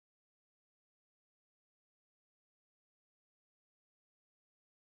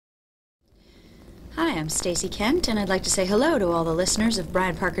Hi, I'm Stacey Kent, and I'd like to say hello to all the listeners of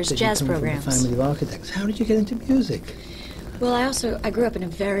Brian Parker's jazz You come programs. from a family of architects. How did you get into music? Well, I grew up in a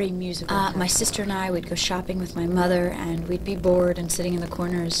very musical my sister and I would go shopping with my mother, and we'd be bored and sitting in the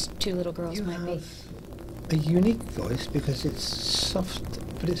corner as two little girls You might be. have a unique voice because it's soft,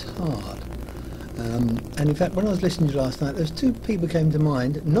 but it's hard. And in fact, when I was listening to you last night, there's two people came to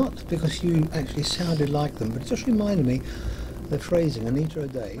mind, not because you actually sounded like them, but it just reminded me the phrasing, Anita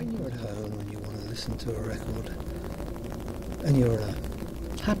O'Day. When you're at home and you want to listen to a record, and you're in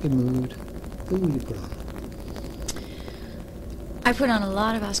a happy mood, who will you put on? I put on a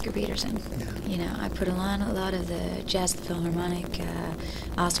lot of Oscar Peterson. Yeah. You know, I put on a lot of the Jazz at the Philharmonic,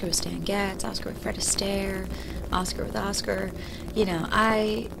 Oscar with Stan Getz, Oscar with Fred Astaire, Oscar with Oscar. You know,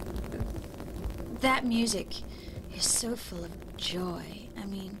 that music is so full of joy. I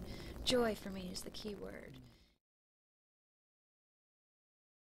mean, joy for me is the key word.